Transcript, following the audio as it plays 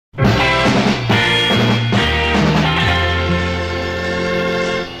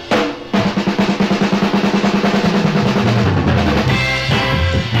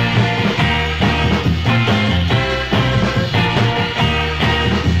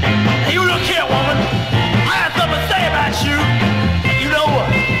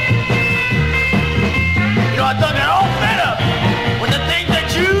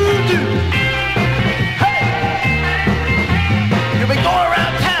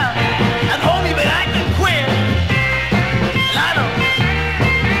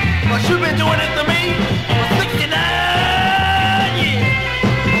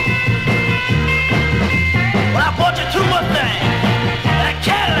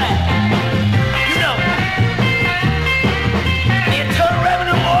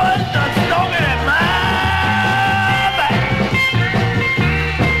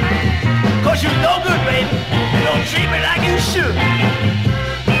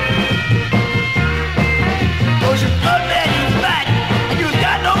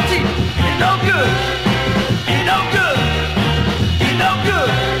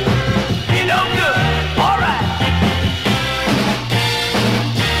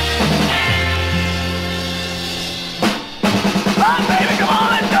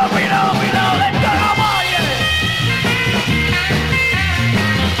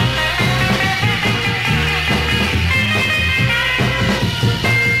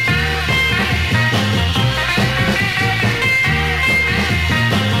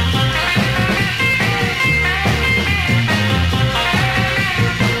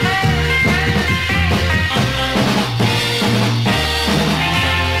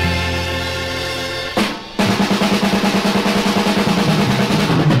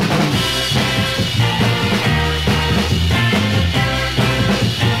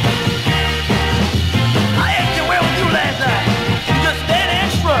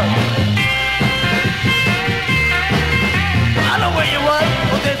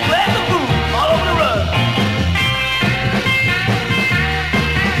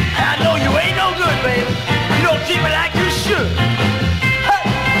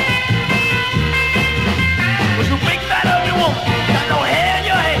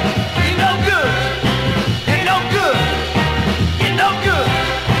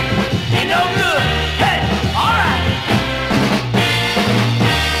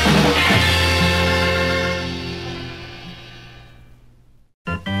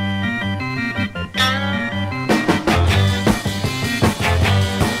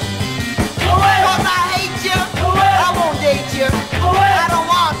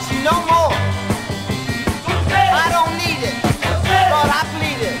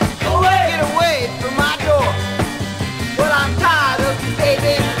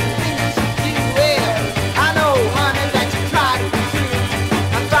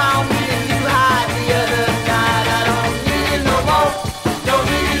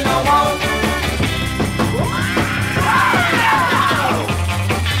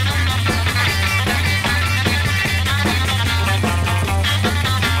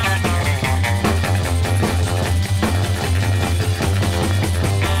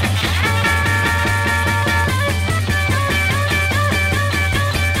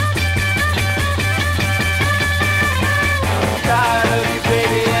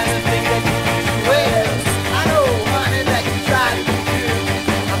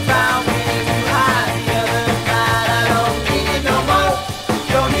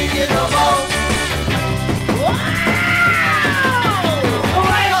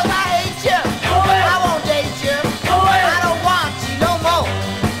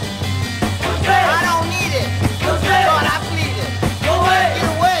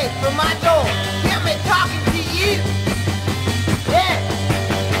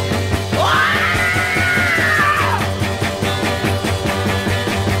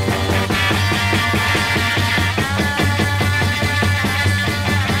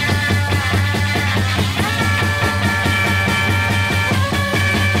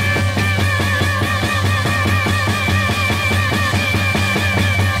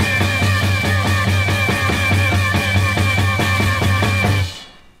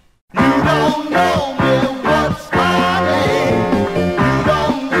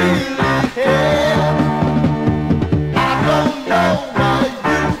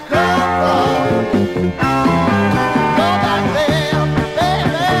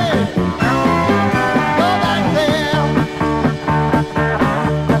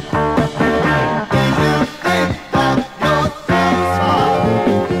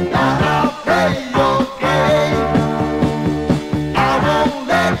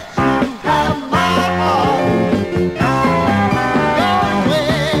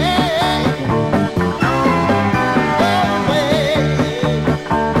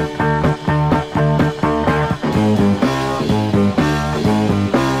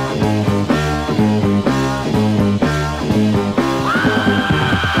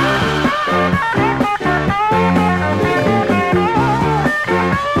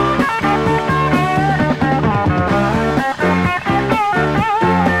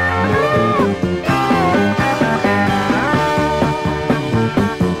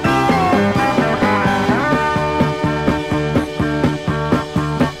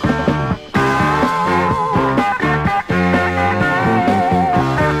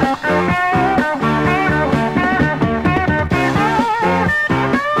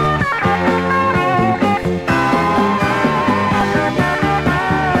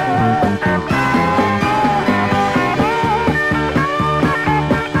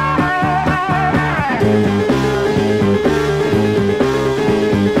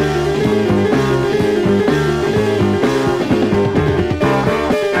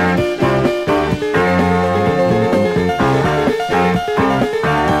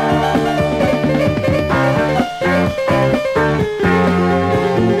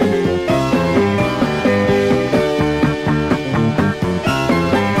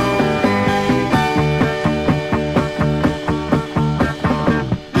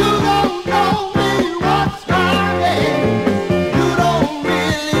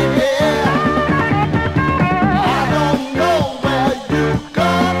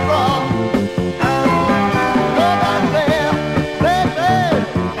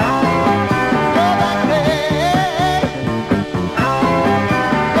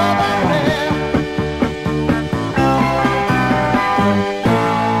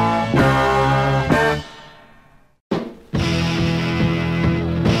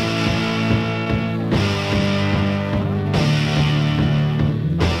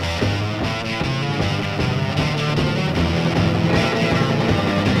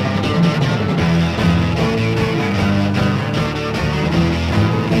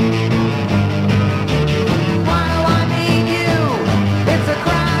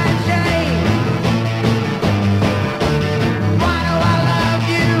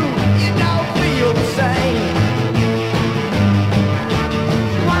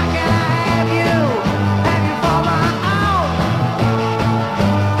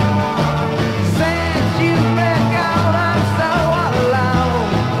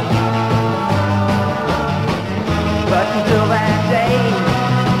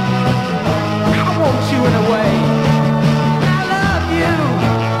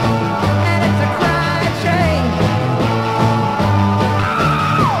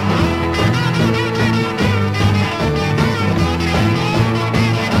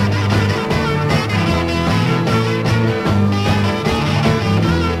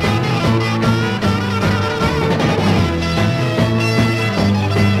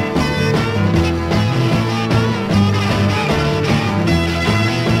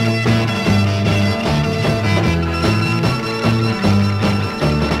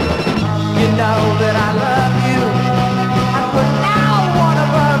You know that I love you. I put no one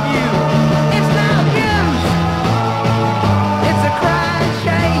above you. It's no use. It's a crying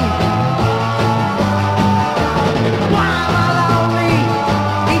shame. Why am I lonely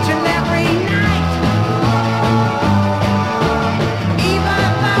each and every night? Even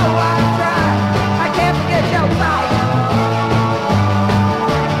though I try, I can't forget your sight.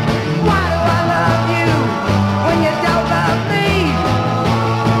 Why do I love you when you don't love me?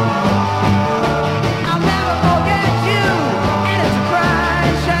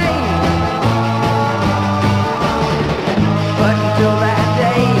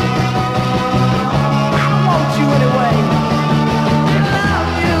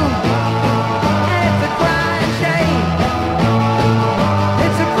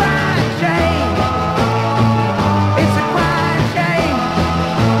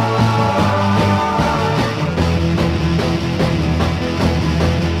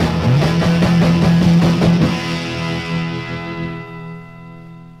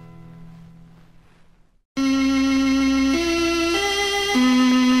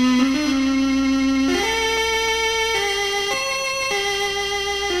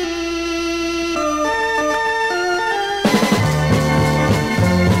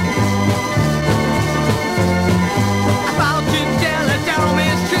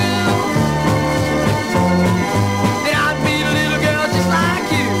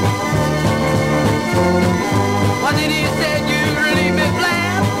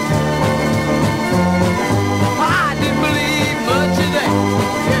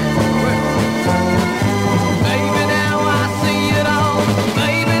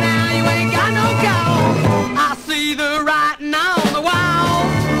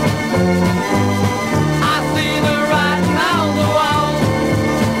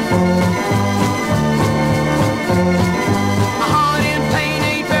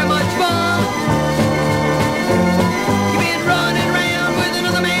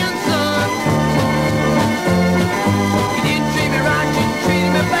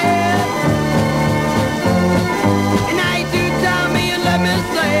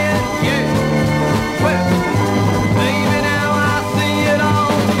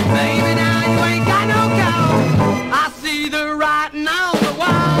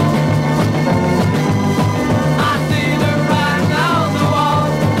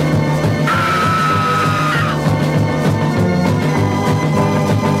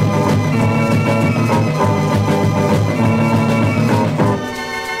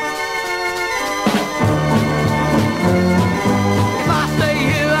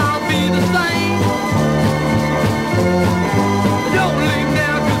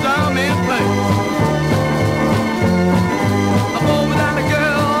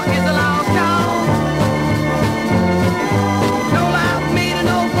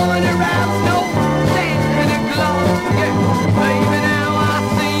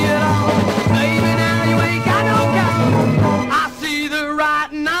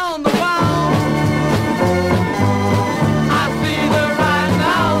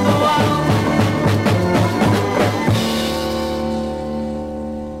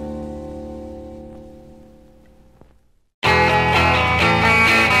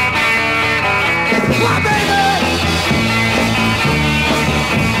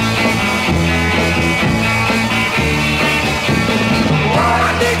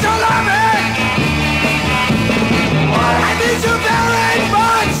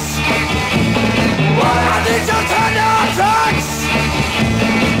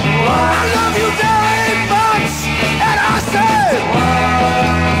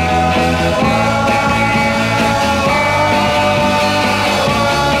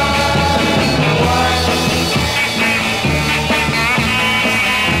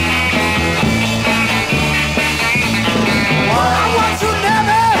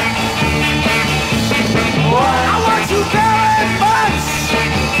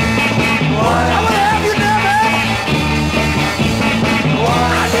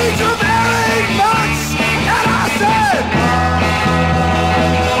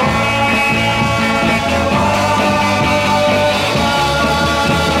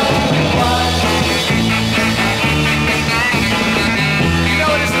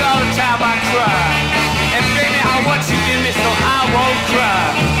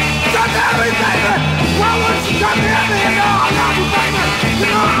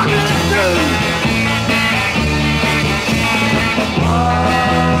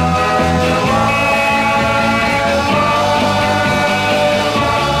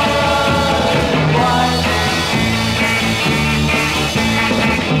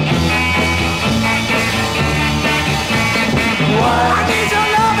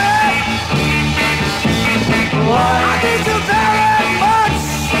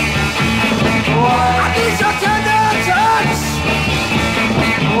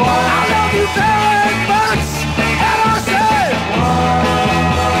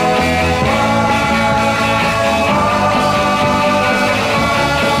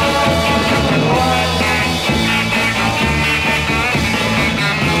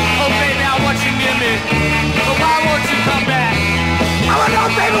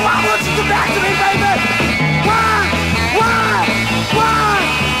 back to me, baby! Why? Why? Why?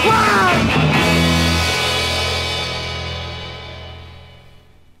 Why?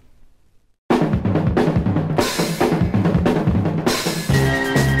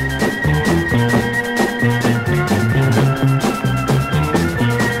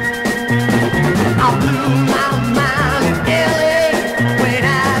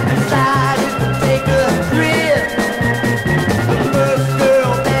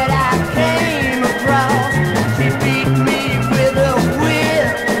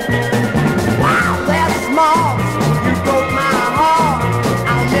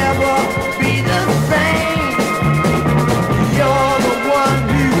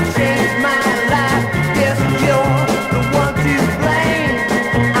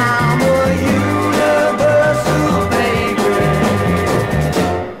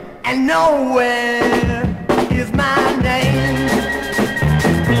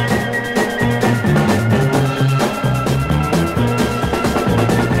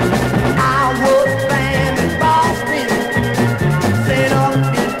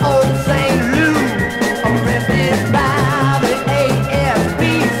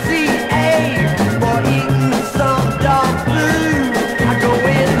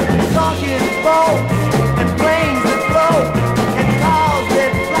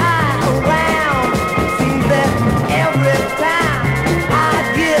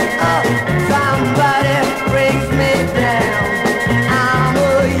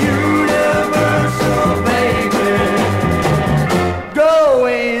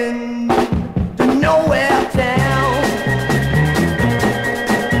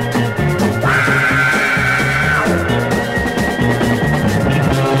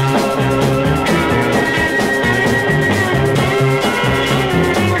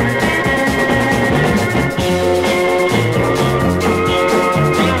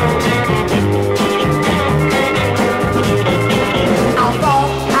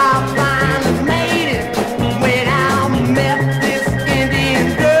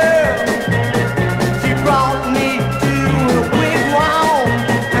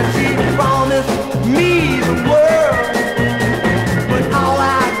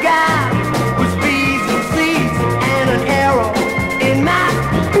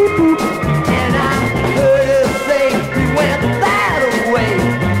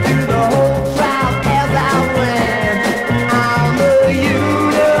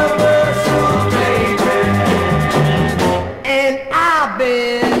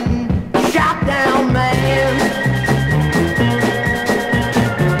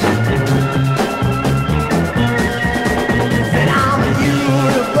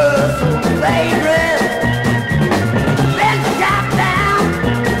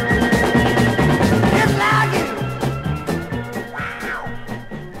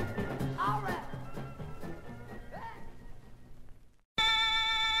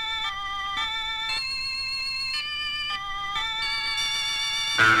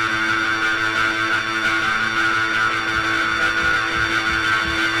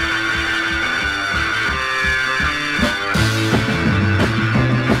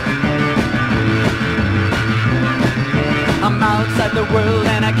 Outside the world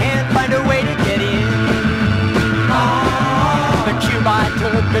and I can't find a way to get in. The cube I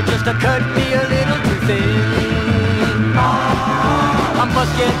took it just to cut me a little too thin. I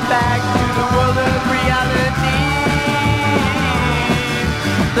must get back to the world of reality.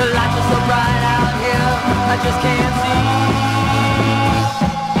 The lights are so bright out here, I just can't see.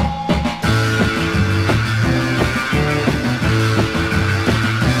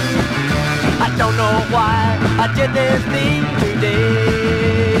 I don't know why I did this thing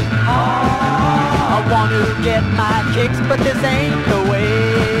today. I want to get my kicks, but this ain't the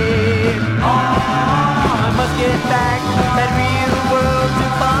way. I must get back to that real world to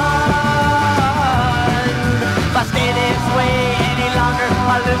find. If I stay this way any longer,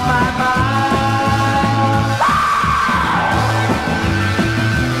 I'll lose my mind.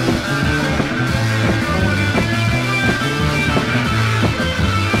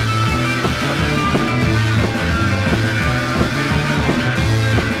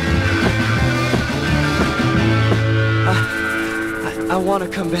 I want to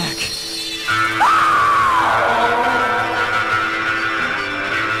come back.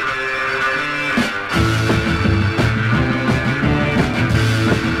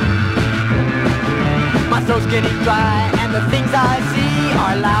 My throat's getting dry and the things I see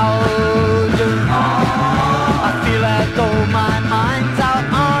are loud. I feel as though my mind's out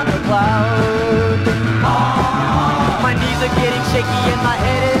on a cloud. My knees are getting shaky and my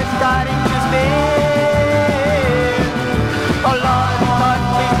head is starting to spin. Oh Lord,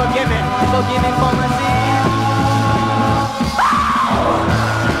 please forgive me, so give me pharmacy.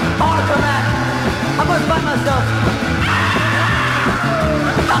 I wanna come out. I must find myself.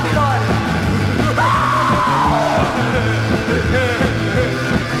 Help me, Lord.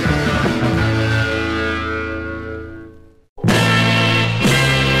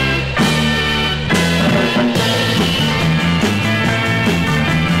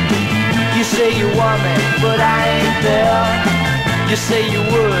 You say you want me, but I ain't there. You say you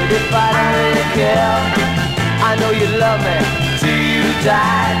would if I don't really care. I know you love me till you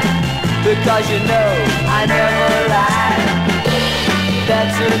die, because you know I never lied.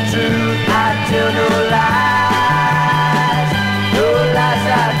 That's the truth, I tell no lies. No lies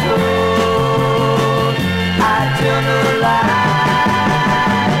I told, I tell no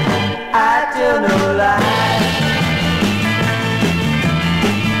lies. I tell no lies.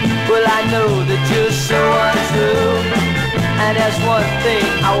 Well, I know that you're so untrue, and there's one thing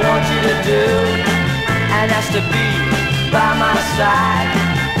I want you to do, and that's to be by my side,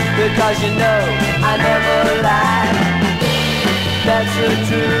 because you know I never lied. That's the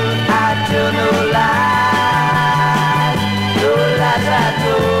truth, I tell no lies. No lies I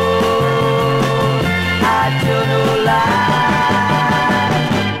told, I tell no lies.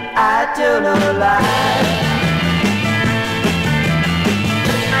 I tell no lies.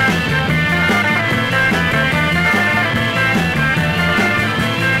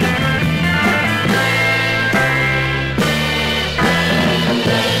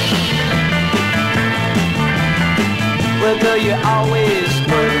 Well, girl, you always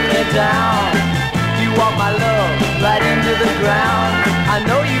put me down. You want my love right into the ground. I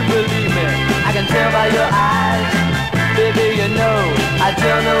know you believe me, I can tell by your eyes. Baby, you know I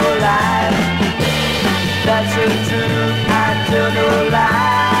tell no lies. That's the truth, I tell no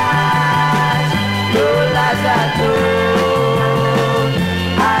lies. No lies I told,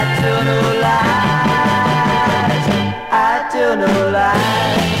 I tell no lies. I tell no lies.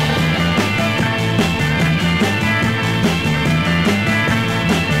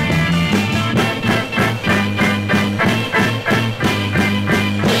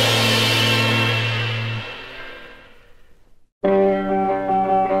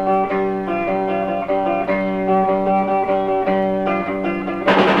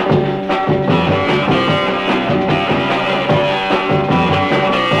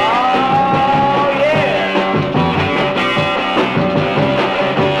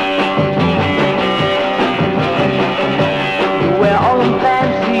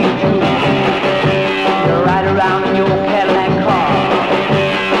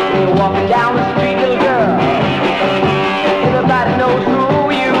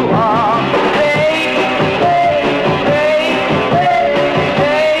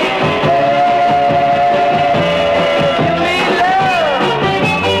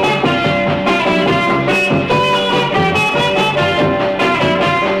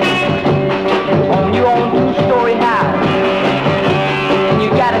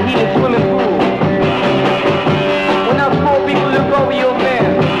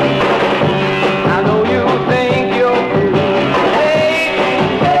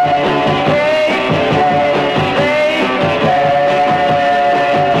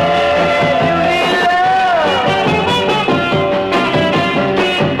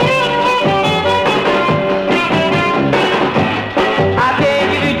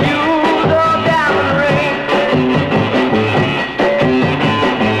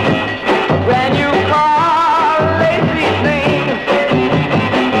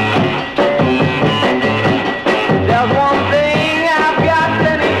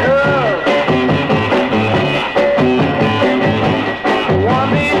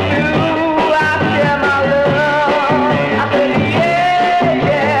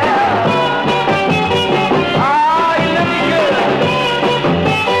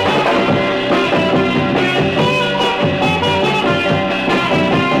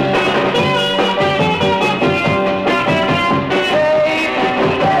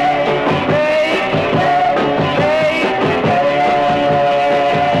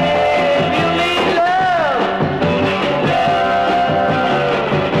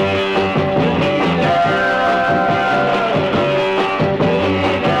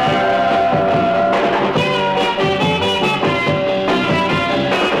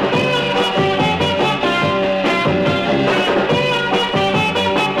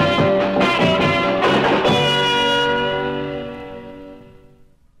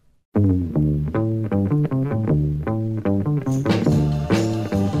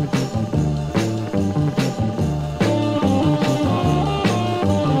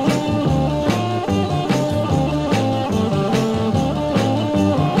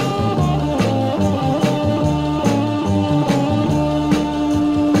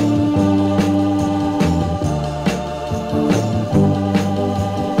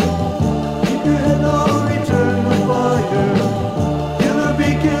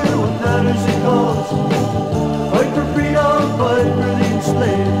 matters it goes. Fight for freedom, fight for the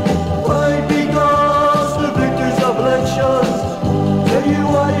enslaved. Fight because the victors of elections tell you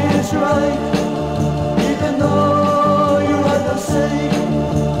what is right, even though you had no say.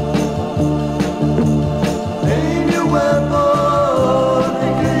 Aim your weapon,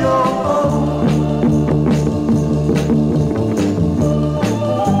 make it your own.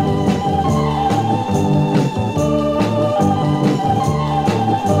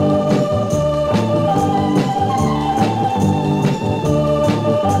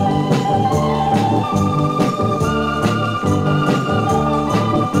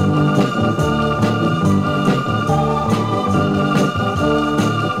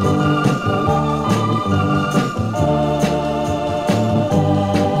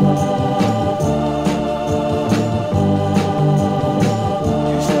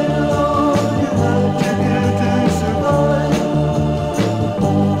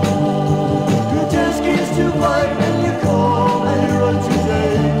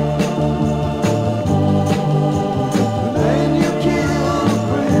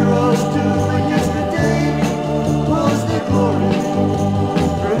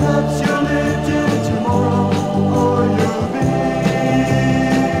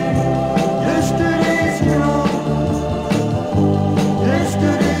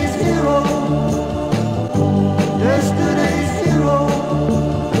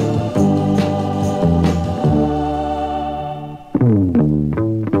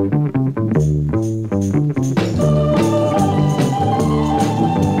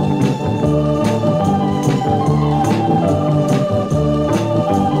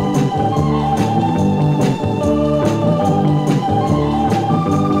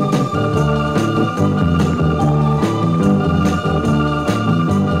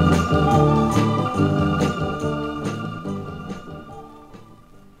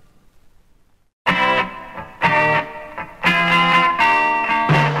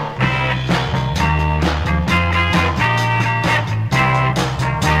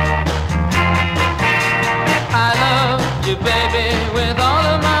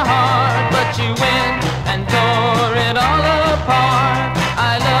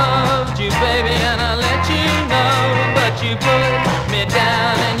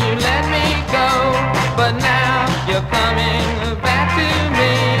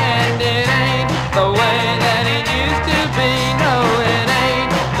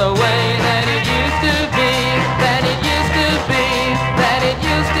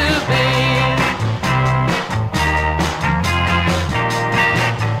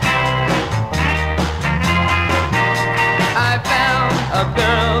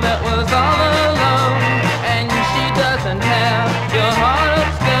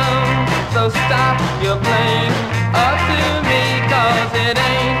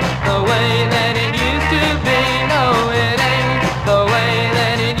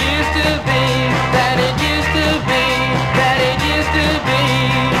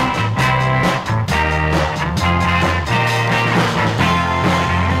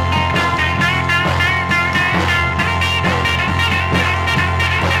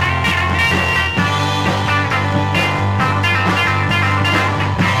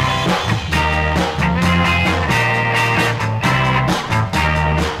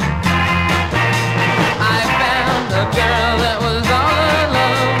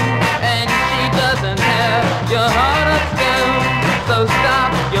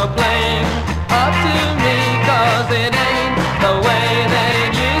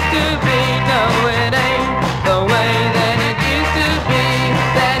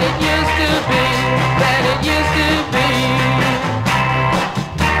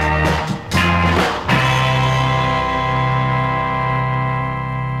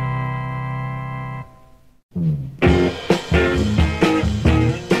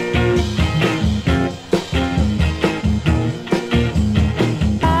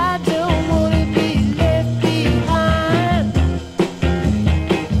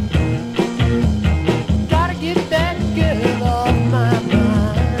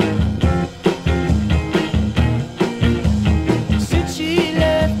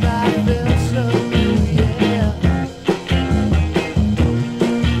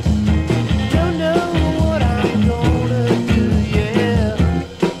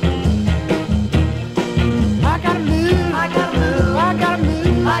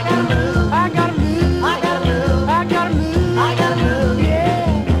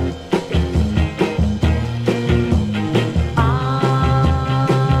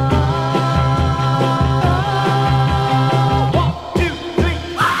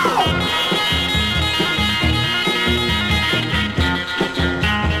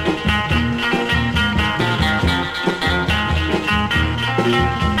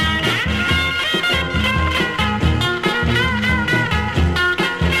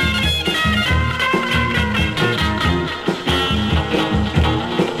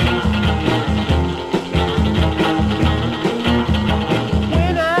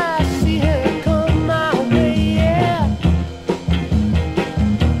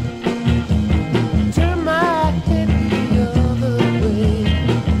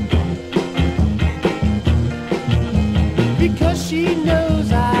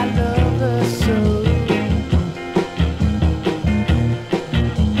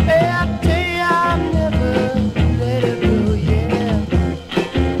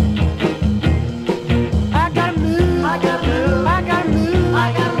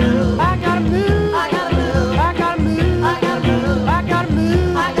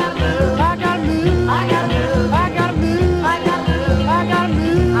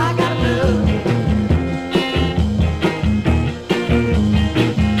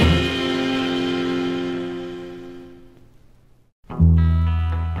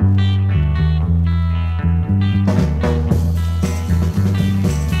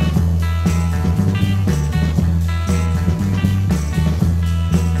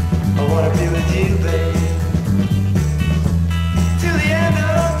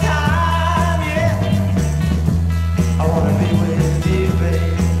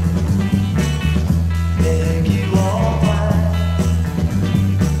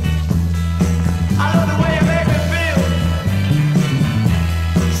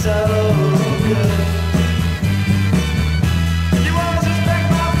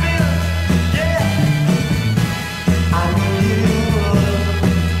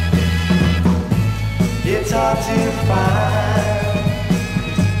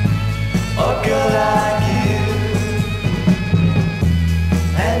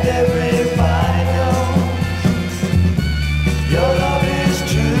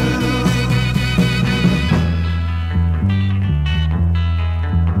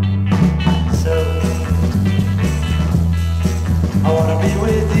 wanna be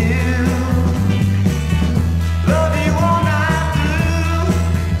with you. Love you all night through.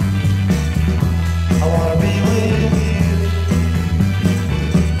 I wanna be with you.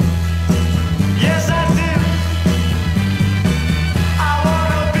 Yes, I do. I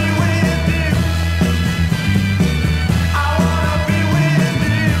wanna be with you. I wanna be with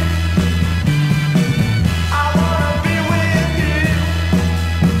you. I wanna be with you.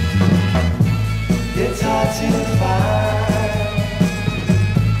 It's hard to find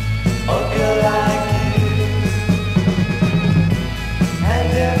a girl like you,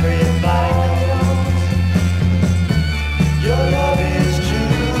 and everybody knows your love is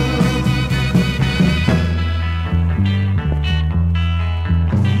true.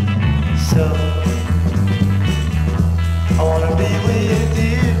 So